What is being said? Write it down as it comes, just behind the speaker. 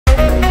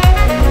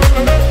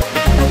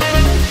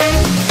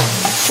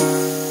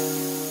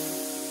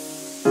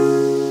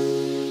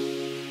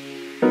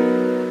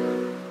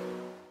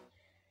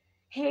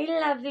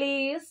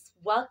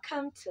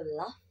welcome to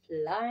Laugh,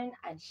 Learn,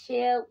 and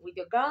Share with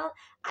your girl,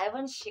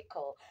 Ivan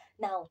Shiko.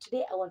 Now,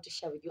 today I want to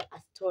share with you a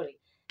story.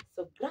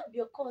 So grab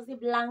your cozy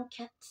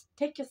blanket,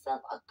 take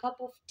yourself a cup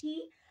of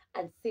tea,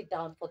 and sit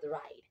down for the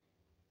ride.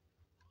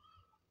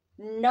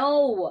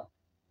 No,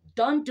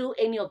 don't do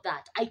any of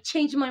that. I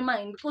changed my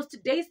mind because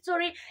today's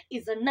story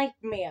is a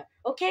nightmare,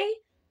 okay?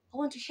 I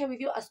want to share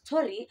with you a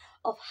story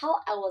of how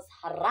I was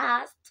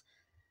harassed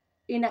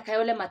in a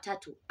Kayole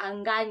Matatu,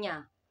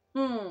 Anganya.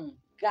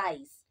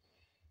 Guys.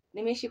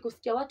 Nimeishi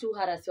kusikia watu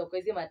harasiwa kwa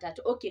hizi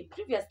matatu. Okay,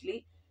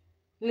 previously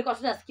nilikuwa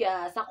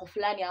tunasikia sako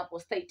fulani hapo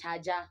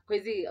sitaitaja. Kwa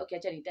hizi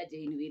acha nitaje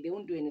anyway, they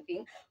won't do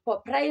anything.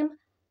 Kwa Prime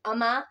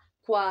ama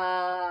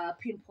kwa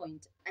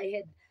Pinpoint,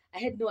 I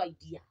had no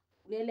idea.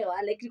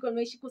 Unaelewa? Like nilikuwa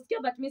nimeishi kusikia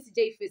but mimi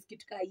sijai face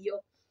kitu kama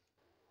hiyo.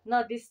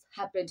 Now this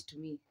happened to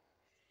me.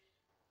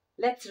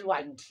 Let's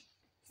rewind.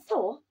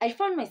 So, I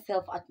found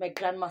myself at my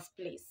grandma's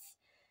place.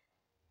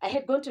 I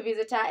had gone to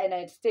visit her and I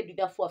had stayed with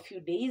her for a few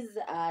days.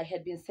 I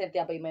had been sent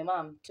there by my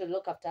mom to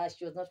look after her.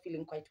 She was not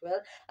feeling quite well.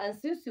 And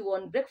since we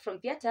were on break from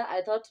theater,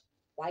 I thought,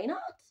 why not?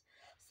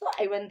 So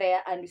I went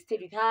there and we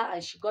stayed with her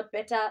and she got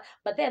better.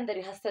 But then the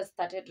rehearsal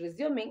started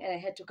resuming and I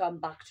had to come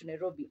back to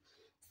Nairobi.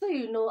 So,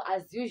 you know,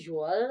 as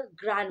usual,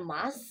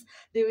 grandmas,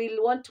 they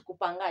will want to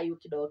kupanga you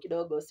kidogo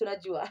kidogo. So,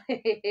 unajua.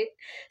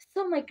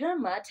 So my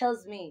grandma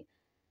tells me,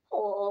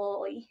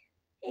 "Oi,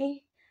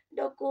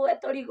 Doku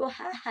etorigo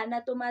haha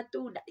na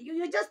tomatuda."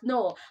 You just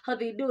know how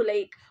they do,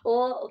 like,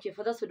 oh, okay,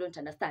 for those who don't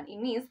understand, it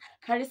means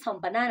carry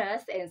some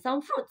bananas and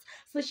some fruits.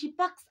 So she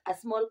packs a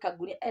small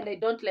kaguni, and I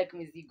don't like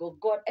mizigo.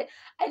 God,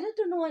 I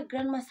don't know why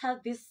grandmas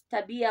have this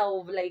tabia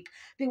of like,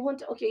 they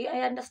want, okay,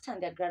 I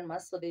understand they're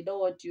grandmas, so they don't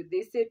want you.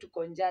 They say to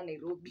konja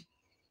Nairobi.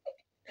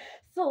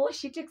 So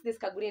she takes this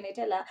kaguni and I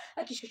tell her,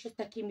 akishusho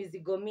staki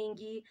mizigo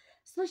mingi.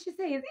 So she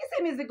says,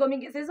 isi mizigo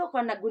mingi, sizo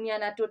kwa nagunia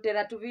na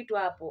totera tu vitu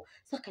hapo.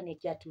 So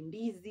akaniekea tu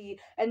ndizi.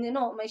 And you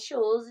know, my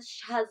shows,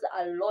 she has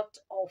a lot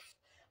of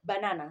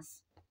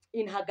bananas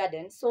in her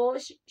garden. So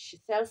she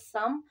sells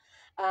some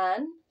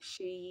and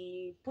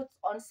she puts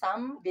on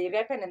some, they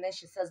ripen and then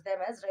she sells them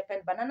as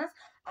ripened bananas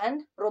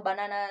and raw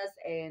bananas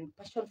and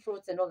passion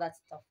fruits and all that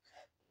stuff.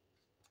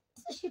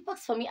 So she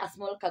packs for me a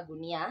small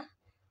kagunia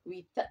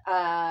with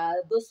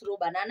those raw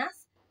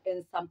bananas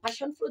and some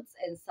passion fruits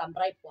and some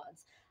ripe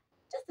ones,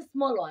 just a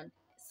small one.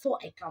 So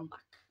I come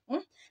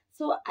back.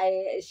 So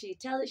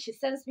she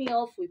sends me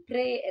off. We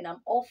pray and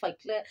I'm off.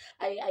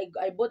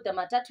 I bought the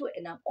matatu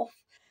and I'm off.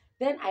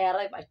 Then I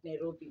arrive at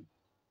Nairobi.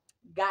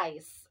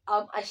 Guys,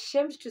 I'm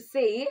ashamed to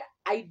say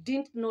I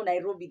didn't know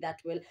Nairobi that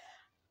well.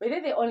 But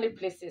then the only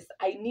places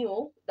I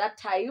knew that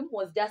time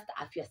was just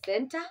Afya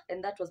Center,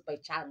 and that was by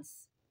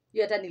chance.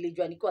 Hiyo hata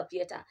nilijua niko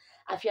theater.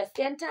 Afya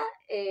Center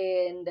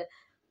and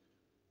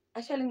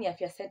actually ni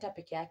Afya Center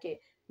peke yake.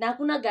 Na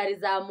hakuna gari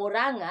za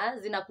Moranga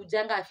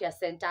zinakujanga Afya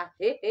Center.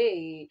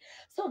 Hey.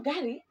 So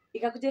gari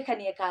ikakuja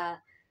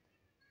ikanieka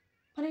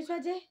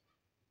panaitwaje?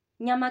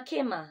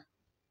 Nyamakema.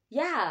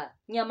 Yeah,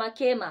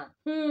 Nyamakema.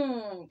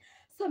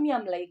 So me,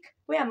 I'm like,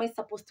 where am I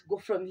supposed to go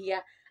from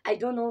here? I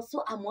don't know.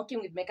 So I'm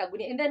walking with my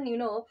kaguni. And then, you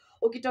know,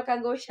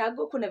 ukitokanga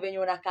Ushago, kuna venye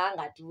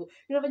unakaanga tu.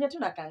 You know, venye tu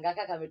nakanga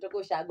kaka kametoka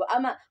Ushago.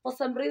 Ama, for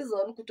some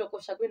reason, kutoka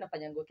Ushago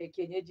inafanya ngoke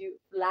kienyeji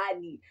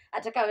fulani.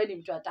 Ataka we ni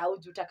mtu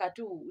atauju, utaka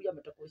tu, huyo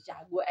ametoka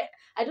Ushago.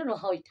 I don't know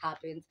how it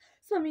happens.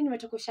 So, mimi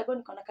nimetoka Ushago,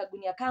 niko na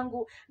kagunia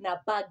kangu,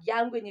 na bag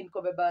yangu, yenye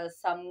niko beba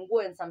some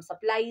nguo and some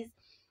supplies.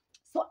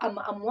 So,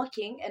 I'm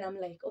walking, and I'm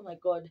like, oh my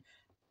God.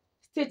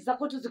 Stage za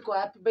kwetu ziko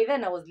wapi? By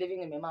then I was living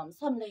with my mom.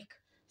 So I'm like,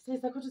 stage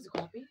za kwetu ziko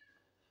wapi?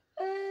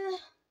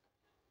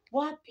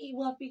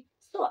 Wapi?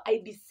 So I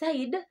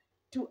decide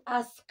to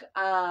ask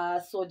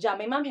a soldier.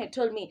 My mom had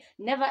told me,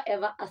 never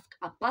ever ask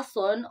a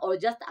person or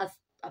just ask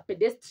a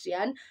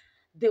pedestrian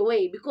the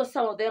way, because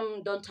some of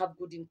them don't have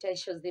good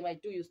intentions. They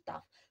might do you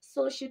stuff.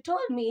 So she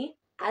told me,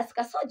 ask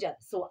a soldier.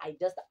 So I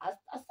just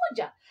asked a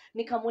soldier.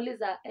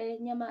 Nikamuuliza,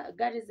 nyama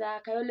gari za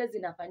Kayole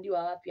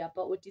zinapandiwa wapi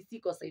hapa?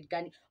 OTC kwa side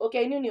gani?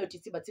 Okay, I knew ni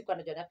OTC but sikuwa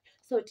najua wapi.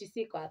 So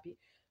OTC kwa wapi?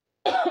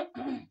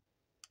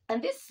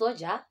 And this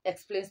soldier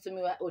explains to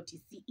me where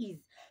OTC is.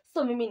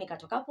 So mimi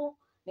nikatoka hapo,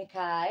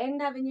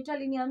 nikaenda venye tu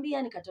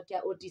aliniambia,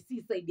 nikatokea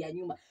OTC side ya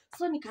nyuma.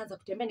 So nikaanza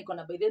kutembea, niko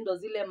na by the end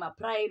zile ma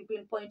Prime,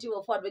 Pinpoint,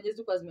 hiyo forward venye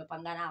zilikuwa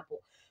zimepangana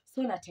hapo.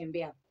 So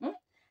natembea.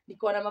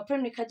 Niko na ma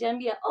Prime,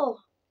 nikajiambia, oh,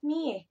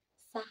 nie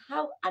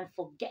sahau and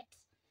forget.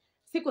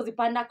 Siku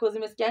zipanda kwa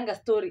zimesikianga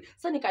story.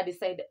 So nika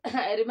decide.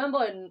 I remember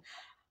when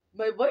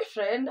my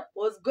boyfriend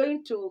was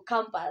going to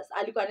campus,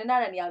 alikuwa nenda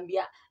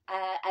ananiambia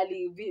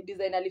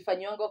design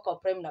alifanywango kwa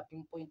Prime na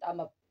Pinpoint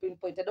ama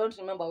Pinpoint, I don't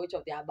remember which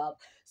of the above.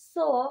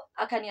 So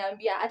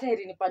akaniambia hata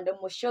heri nipande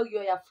mosho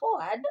hiyo ya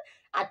forward,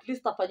 at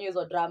least afanywe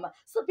hizo drama.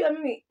 So pia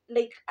mimi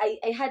like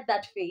I had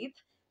that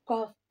faith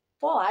kwa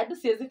forward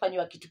siwezi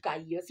fanywa kitu ka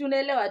hiyo, si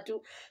unaelewa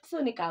tu.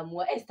 So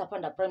nikaamua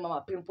sitapanda Prime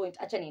ama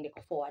Pinpoint, acha niende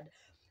kwa forward.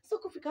 So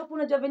kufika hapo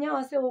unajua venye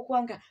wase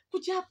hukuanga,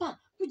 kuja hapa,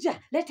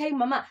 kuja, leta hii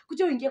mama,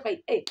 kuja uingie kwa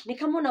hii.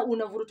 Nikamwona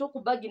unavuruta huku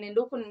bagi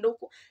nenda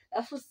huku.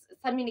 Alafu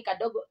sasa mimi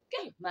nikadogo,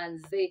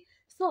 manze.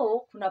 So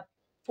kuna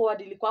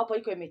forward ilikuwa hapo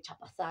iko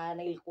imechapa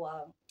sana,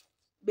 ilikuwa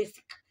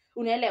basic,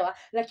 unaelewa,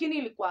 lakini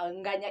ilikuwa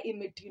nganya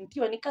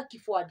imetintiwa nika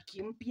kiforward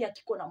kimpya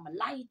kiko na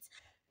lights,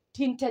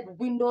 tinted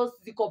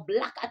windows ziko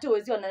black, hata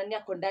uwezi ona nani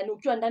yako ndani,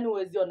 ukiwa ndani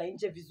uwezi ona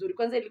nje vizuri.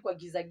 Kwanza ilikuwa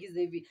giza giza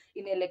hivi,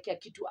 inaelekea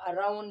kitu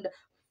around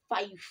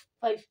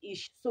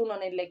 5ish, so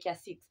unaona inaelekea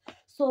 6.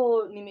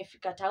 So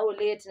nimefika tao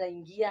late,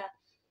 naingia,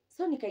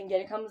 so nikaingia,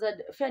 nikamza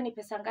fare ni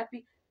pesa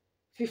ngapi,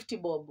 50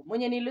 bob.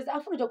 Mwenye niliuliza,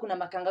 afu ndio kuna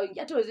makanga wengi,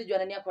 hata uwezi jua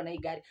nani yako na hii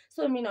gari.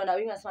 So mimi naona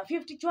wingi nasema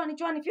 50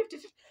 chwani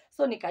 50.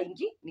 So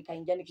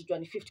nikaingia nikijua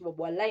ni 50 bob,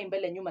 wallahi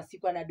mbele nyuma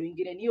siku na do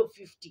ingine ni hiyo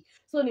 50.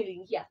 So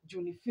niliingia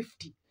juu ni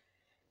 50.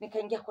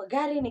 Nikaingia kwa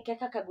gari,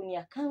 nikaweka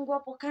kagunia kangu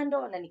hapo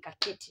kando na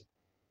nikaketi.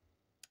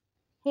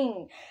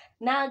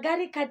 Na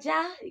gari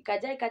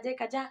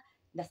ikaja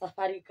na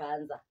safari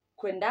ikaanza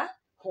kwenda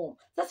home.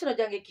 Sasa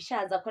unajua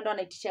ikishaanza kwenda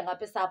wanaitishanga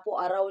pesa hapo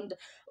around,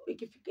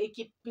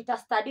 ikipita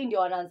study ndio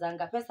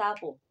wanaanzanga pesa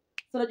hapo.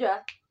 So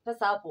unajua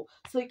pesa hapo.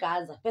 So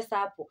ikaanza pesa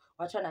hapo.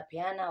 Watu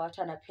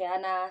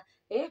wanapeana,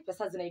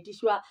 pesa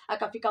zinaitishwa.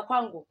 Akafika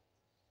kwangu.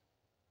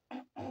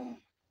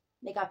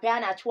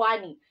 Nikapeana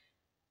chwani.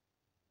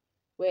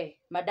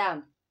 We,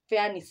 madam,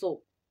 fare ni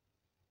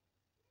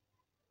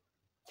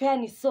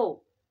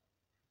so.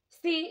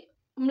 Si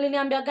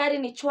mliniambia gari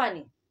ni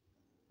chwani.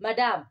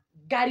 Madam,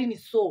 gari ni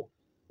so.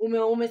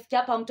 Umesikia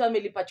hapa mtu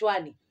amelipa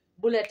chwani.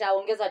 Bullet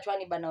ongeza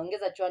chwani bana,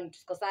 ongeza chwani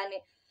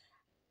tusikosane.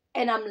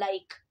 And I'm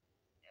like,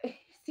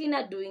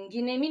 sina do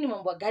ingine, mimi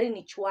mambo gari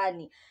ni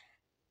chwani.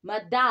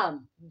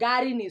 Madam,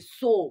 gari ni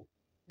so.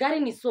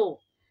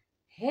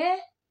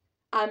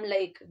 I'm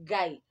like,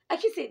 guy,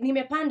 akisi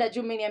nimepanda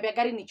juu mmeniambia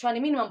gari ni chwani,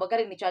 mimi mambo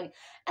gari ni chwani.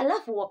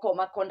 Alafu wako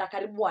makonda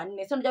karibu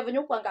 4. So unajua venye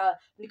huko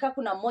nika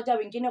kuna mmoja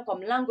wengine kwa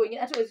mlango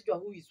wengine hata huwezi jua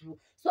who is who.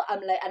 So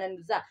I'm like,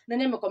 ananiuliza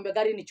nani amekwambia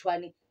gari ni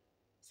chwani?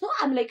 So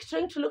I'm like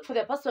trying to look for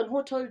the person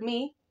who told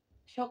me,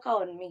 shocker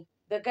on me,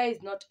 the guy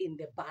is not in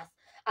the bus.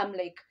 I'm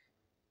like,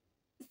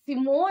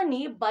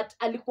 simuoni, but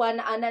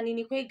alikuwa ana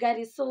nini kwa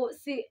gari, so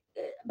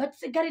but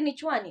si gari ni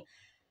chwani.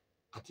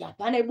 Ati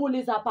hapana, hebu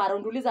uliza hapa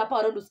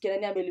around usikie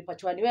nani amelipa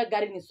chwani. Wewe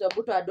gari ni so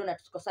buto adona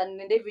tusikosane,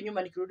 nenda hivi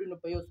nyuma nikirudi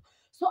nipo yoso.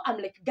 So I'm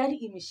like, gari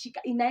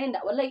imeshika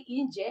inaenda,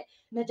 wallahi nje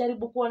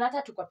najaribu kuona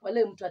hata tuko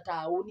wale mtu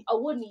ataoni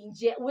au ni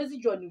nje, uwezi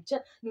jua ni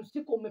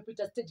usiku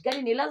umepita stage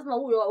gari, ni lazima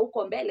huyo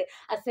huko mbele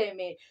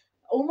aseme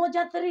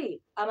umoja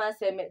 3 ama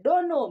aseme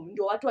donom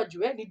ndio watu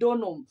wajue ni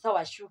donom,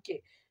 sawa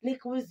shuke,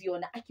 like uwezi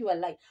ona akiwa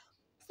like.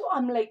 So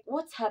I'm like,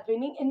 what's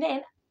happening? And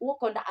then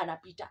Wakonda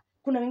anapita,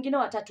 kuna wengine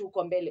 3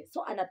 huko mbele,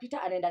 so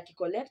anapita anaenda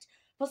kicollect.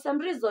 For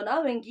some reason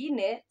hao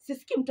wengine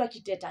sisiki mtu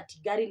akiteta ati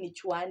gari ni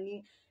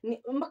chwani,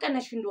 mpaka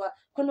nashindwa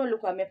kono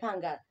alikuwa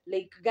amepanga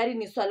like gari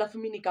ni so, alafu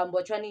mimi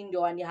nikaambwa chwani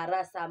ndio wani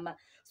harasa ama.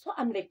 So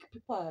I'm like,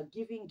 people are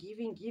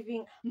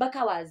giving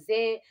mpaka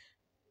wazee.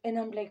 And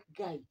I'm like,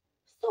 guy,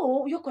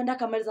 so yuko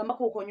ndaka maliza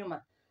mpaka huko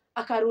nyuma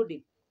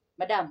akarudi,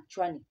 madam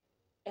chwani.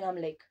 And I'm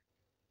like,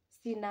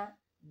 sina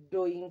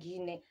do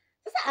ingine.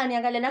 Sasa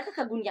aniangalia na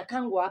kakagunia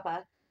kangu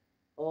hapa.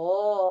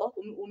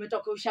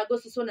 Umetoka ushago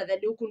sasa na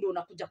dhadi huku ndio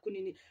unakuja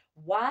kunini.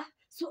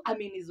 So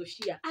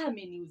amenizushia.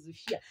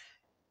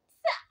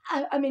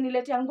 Sasa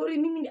ameniletea ngori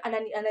mimi,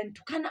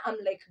 ananitukana. I'm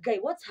like, guy,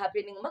 what's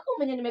happening? Maka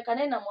mwenye nimekaa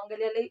naye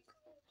namwangalia like,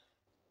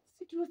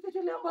 situ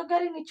leo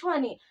gari ni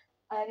chwani.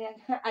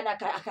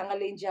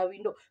 Akaangalia nje ya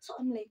window. So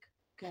I'm like,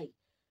 guy.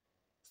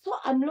 So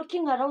I'm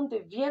looking around the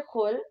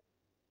vehicle,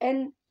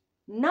 and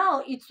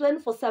now it's when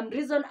for some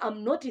reason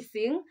I'm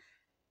noticing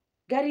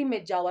gari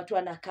imejaa watu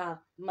wanakaa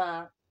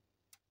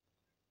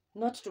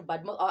not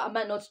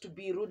to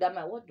be rude,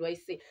 ama what do I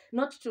say,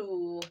 not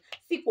to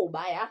siko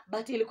ubaya,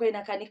 but ilikuwa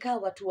inakanika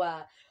watu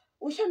wa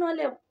ushano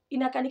wale,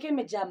 inakanika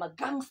imejaa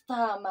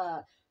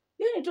gangster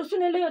yani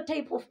tusune leo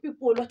type of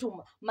people,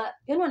 watu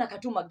yani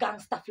wanakatuma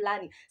gangster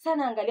fulani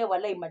sana. Angalia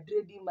walai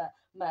madredi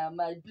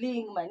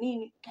bling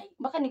nini,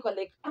 mpaka niko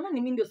like, ama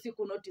ni mimi ndio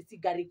siku notice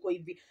gari kwa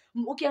hivi.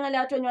 Ukiangalia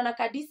watu wenye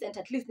wanakaa decent,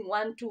 at least ni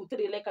 1 2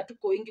 3 like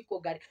tuko wengi kwa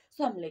gari.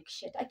 So I'm like,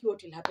 shit,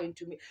 what will happen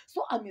to me?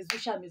 So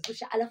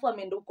amezusha, alafu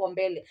ameenda huko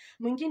mbele.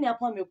 Mwingine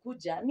hapo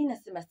amekuja, mimi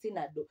nasema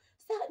sina do.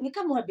 Sasa ni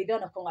kama wabidhaa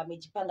na konga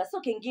amejipanga.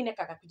 So kingine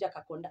kakakuja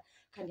kakonda,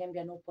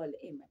 kaniambia no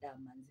pole,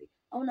 madam manzi,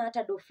 hauna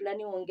hata do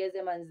fulani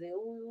uongeze manzi,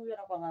 huyu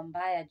anakuwa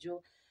mbaya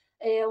jo.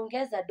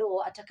 Ongeza do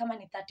hata kama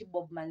ni 30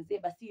 bob manzi,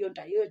 basi hiyo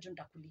jo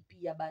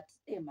nitakulipia, but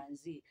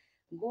manzi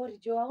ngori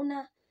jo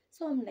hauna.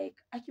 So I'm like,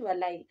 akiwa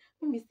like,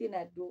 mimi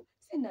sina do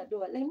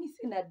like mimi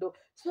sina do.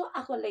 So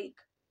ako like,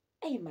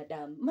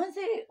 madam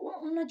manzi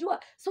unajua.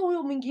 So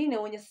huyo mwingine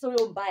mwenye sasa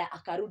huyo mbaya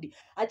akarudi,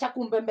 acha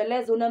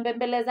kumbembeleza.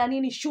 Unambembeleza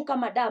nini? Shuka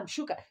madam,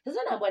 shuka.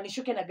 Sasa naambia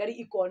nishuke na gari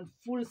iko on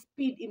full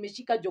speed,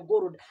 imeshika Jogoo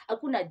Road,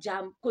 hakuna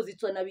jam cause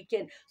it's on a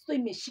weekend. So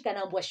imeshika,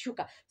 naambia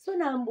shuka. So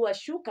naambia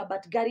shuka,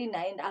 but gari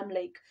inaenda. I'm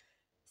like,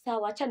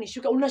 sawa acha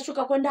nishuke.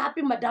 Unashuka kwenda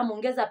wapi madam?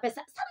 Ongeza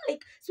pesa. So I'm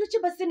like,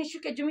 switch basi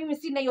nishuke juu mimi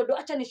sina hiyo do,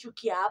 acha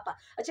nishukia hapa.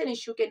 Acha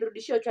nishuke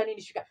nirudishie chwani,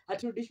 nishuka.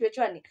 Aturudishwe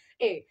chwani.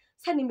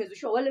 Sasa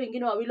nimezushwa. Wale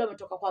wengine wawili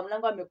wametoka kwa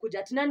mlango wamekuja.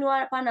 Ati nani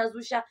hapa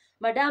anazusha?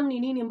 Madam ni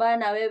nini mbaya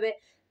na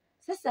wewe?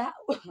 Sasa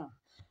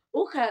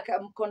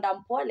mkonda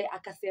mpole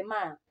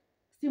akasema,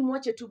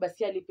 simwache tu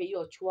basi alipe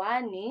hiyo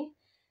chwani.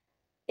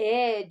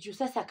 Juu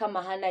sasa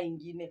kama hana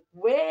ingine.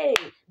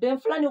 Dem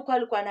fulani huko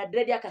alikuwa na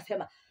dread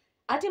akasema,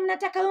 ati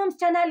mnataka huyo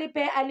msichana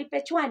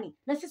alipe chwani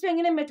na sisi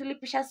wengine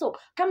mmetulipisha, so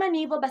kama ni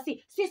hivyo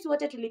basi sisi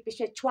wote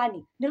tulipishe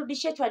chwani,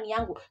 nirudishie chwani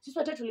yangu, sisi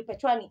wote tulipe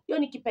chwani, hiyo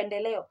ni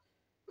kipendeleo.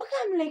 Mpaka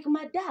I'm like,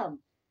 madam,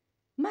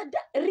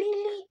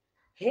 really?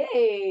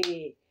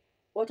 Hey,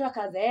 watu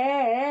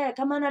wakaza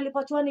kama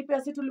analipa chwani pia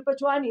sisi tulipe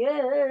chwani.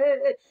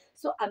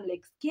 So I'm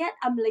like scared.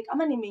 I'm like,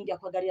 ama nimeingia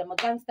kwa gari ya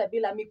magangster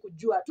bila mi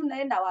kujua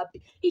tunaenda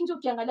wapi. Inje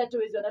ukiangalia tu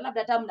wewe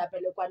labda hata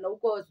mnapelekwa na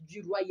huko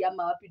sijui Ruai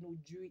ama wapi ni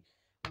ujui.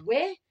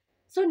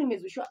 So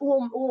nimezushwa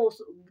huo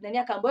nani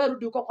akaambia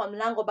rudi huko kwa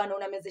mlango bana,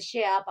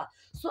 unamezeshea hapa.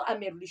 So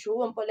amerudishwa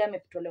huo mpole,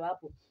 amepitolewa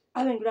hapo.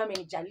 Wengine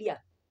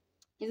amenijalia.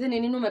 Hizi ni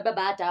nini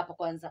umebeba hata hapa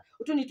kwanza?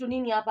 Ni tu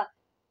nini hapa?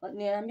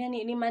 Niambia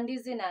ni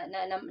mandizi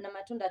na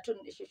matunda tu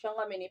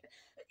shishangu amenipa.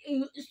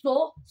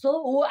 So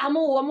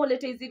amo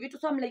lete hizi vitu.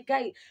 So I'm like,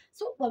 guy,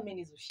 so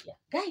wamenizushia.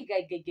 Guy.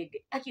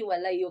 Aki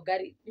wala hiyo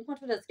gari. Nilikuwa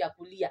tu nasikia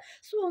kulia.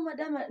 So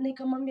madama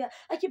nikamwambia,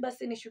 aki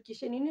basi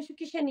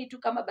nishukisheni tu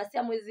kama basi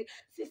amwezi.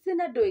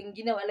 Sina do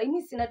ingine wala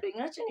mimi sina do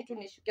ingine. Acha ni tu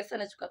nishuke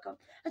sana shuka kama.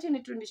 Acha ni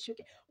tu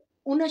nishuke.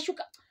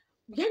 Unashuka.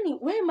 Yani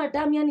we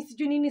madam, yani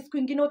sijui nini, siku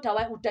ingine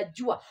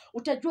utajua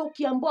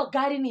ukiambua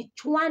gari ni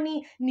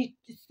chwani, ni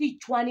si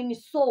chwani, ni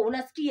so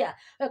unasikia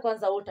we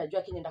kwanza wewe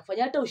utajua kinye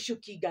ndafanya, hata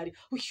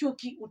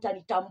ushuki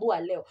utanitambua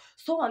leo.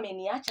 So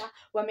wameniacha,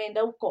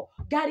 wameenda huko,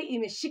 gari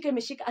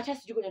imeshika acha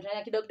sijui kwenye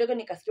tunanya kidogo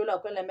nikasikia ule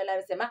wakwenda mbele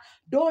amesema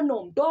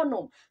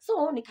donom.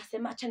 So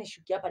nikasema acha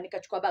nishuki hapa,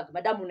 nikachukua bag.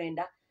 Madam,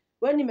 unaenda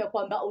wewe,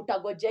 nimekwambia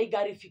utagojea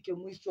gari fike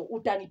mwisho,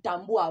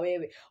 utanitambua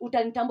wewe.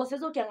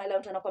 Sasa ukiangalia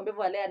mtu anakuambia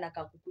hivyo leo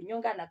anakaa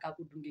kukunyonga, anakaa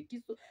kudunge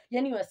kisu.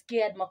 Yani you are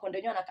scared,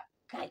 makondonyo anakaa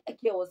I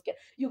was scared.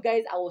 You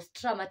guys, I was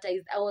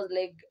traumatized. I was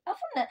like,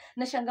 afuna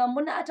nashangaa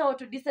mbona hata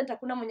watu decent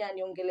hakuna mwenye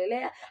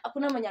aniongelelea,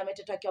 hakuna mwenye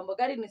ametetwa kiambo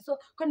gari ni so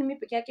kwani mimi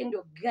peke yake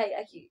ndio guy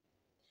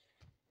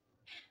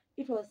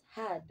it was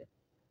hard.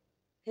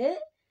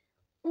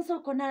 Mso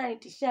kona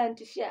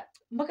nitishia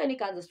mpaka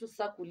nikaanza tu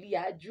sasa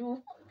kulia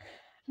juu.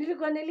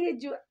 Nilikuwa nalia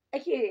juu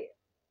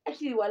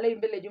aki wala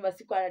mbele juma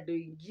siku anado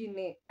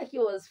ingine. Aki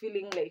was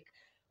feeling like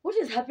what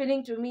is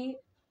happening to me?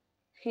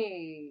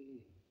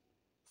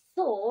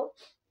 So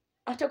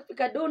after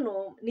kufika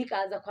dono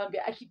nikaanza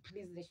kwambia aki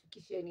please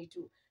nishukisheni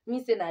tu.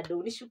 Mimi sina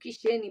do,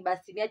 nishukisheni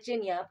basi,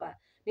 niacheni hapa.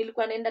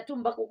 Nilikuwa naenda tu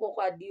mpaka huko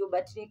kwa dio,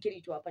 but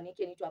nikeni tu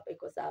hapa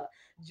iko sawa.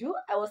 Juu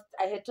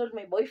I had told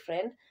my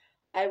boyfriend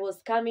I am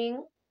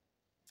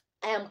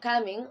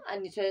coming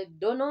and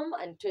donom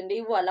and twende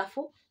hivyo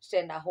alafu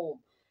tutaenda home.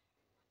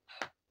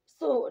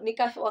 So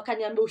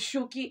wakaniambia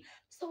ushuki.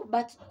 So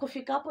but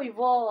kufika hapo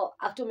hivyo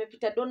after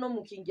umepita donom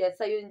ukiingia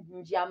sasa hiyo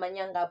njia ya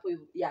Manyanga hapo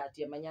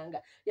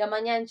ya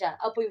Manyanja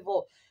hapo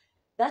hivyo,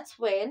 that's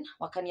when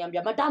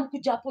wakaniambia madam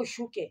kuja hapo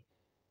ushuke.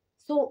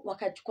 So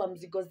wakachukua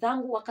mzigo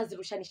zangu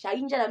wakazirushanisha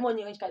nje na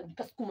mimi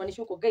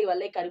nikasukumanisha huko gai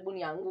wale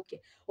karibuni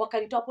yaanguke.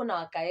 Wakanitoa hapo na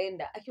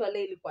wakaenda. Aki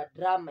wale ilikuwa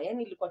drama.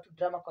 Yani ilikuwa tu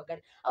drama kwa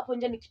gari. Hapo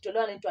nje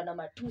nikitolewa na mtu ana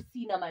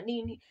matusi na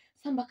manini.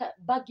 Sasa mpaka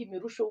bagi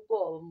imerushwa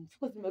huko,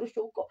 mfuko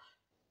zimerushwa huko.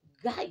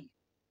 Gai.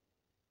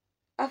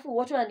 Afu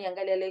watu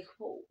wananiangalia like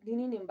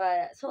nini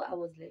mbaya. So I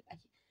was like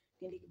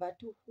nilikiba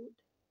tu food.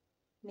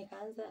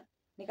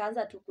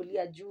 Nikaanza tu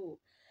kulia juu.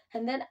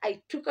 And then I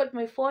took out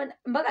my phone.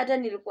 Mpaka hata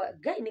nilikuwa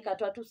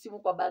nikatoa tu simu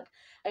kwa bag.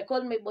 I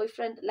called my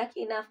boyfriend.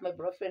 Lucky enough my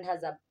boyfriend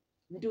has a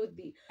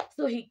nduthi.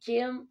 So he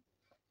came.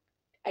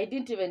 I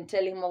didn't even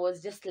tell him. I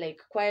was just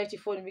like quiet,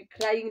 phone me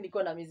crying,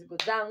 niko na mizigo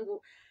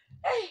zangu.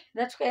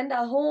 Na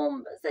tukaenda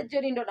home. Sasa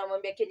Johnny ndo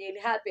namwambia kenye ili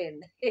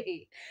happen.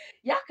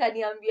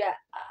 Yakaniambia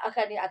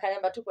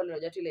akaniambia tu kwa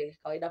leo tu ile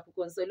kawaida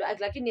kukonsole,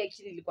 lakini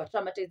actually ilikuwa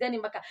traumatized. Yani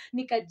mpaka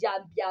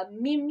nikajambia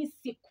mimi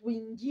siku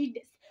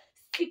ingine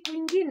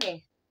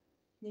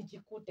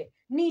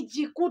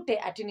nijikute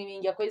ati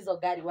nimeingia kwa hizo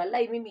gari.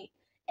 Wallahi mimi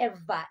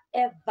ever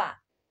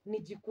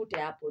nijikute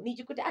hapo.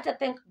 Hata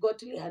thank God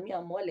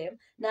tulihamia Molem.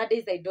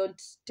 Nowadays I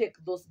don't take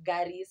those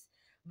garis.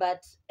 But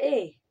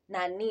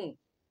nani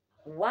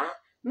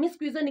mimi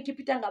siku hizo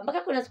nikipita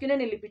mpaka kuna siku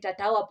nyingine nilipita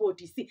tao hapo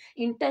OTC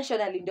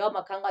intentionally, ndio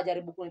makanga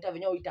wajaribu kunita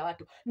venye uita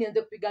watu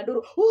nianze kupiga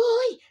nduru,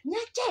 oi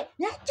nyache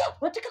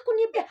unataka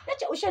kunibia,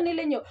 nyache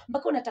ushanilenyo,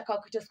 mpaka unataka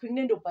kuita siku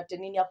nyingine ndio upate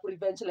nini ya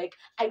revenge. Like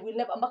I will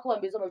never, mpaka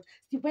waambie zao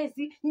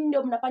siwezi, nyinyi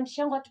ndio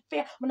mnapandisha yangu watu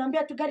fare,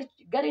 mnaambia tu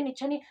gari ni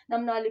chani na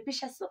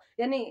mnawalipisha. So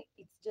yani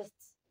it's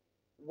just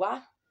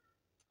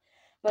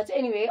but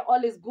anyway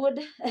all is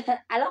good.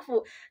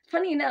 Alafu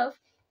funny enough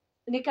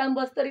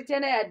nikaambia story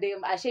tena ya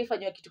dem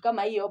ashaifanywa kitu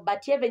kama hiyo,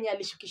 but yeye venye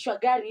alishukishwa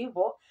gari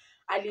hivyo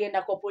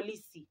alienda kwa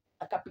polisi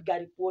akapiga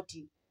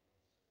ripoti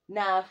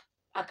na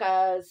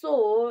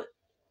so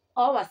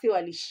wasi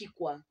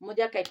walishikwa,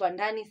 mmoja akaitwa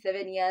ndani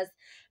 7 years,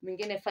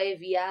 mwingine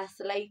 5 years.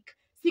 Like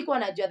sikuwa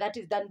najua that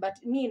is done, but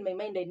me in my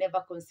mind I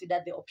never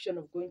considered the option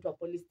of going to a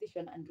police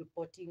station and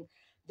reporting,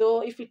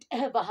 though if it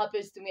ever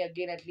happens to me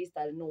again at least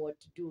I'll know what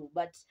to do.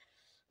 But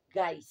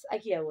guys,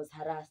 I was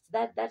harassed.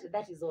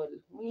 That is all.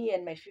 Me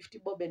and my 50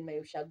 bob and my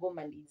ushago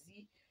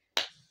mandizi.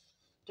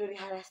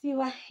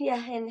 tuliharasiwa.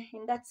 Yeah,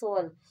 and that's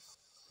all.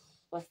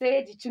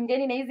 Wase,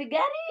 jichungeni na hizi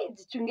gari,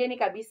 jichungeni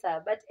kabisa.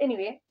 But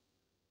anyway,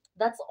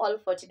 that's all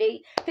for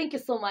today. Thank you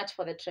so much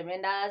for the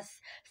tremendous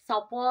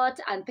support,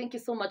 and thank you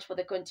so much for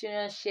the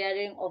continuous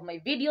sharing of my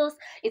videos.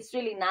 It's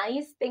really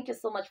nice. Thank you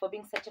so much for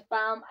being such a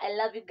fan. I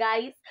love you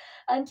guys.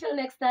 Until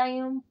next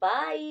time,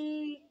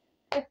 bye.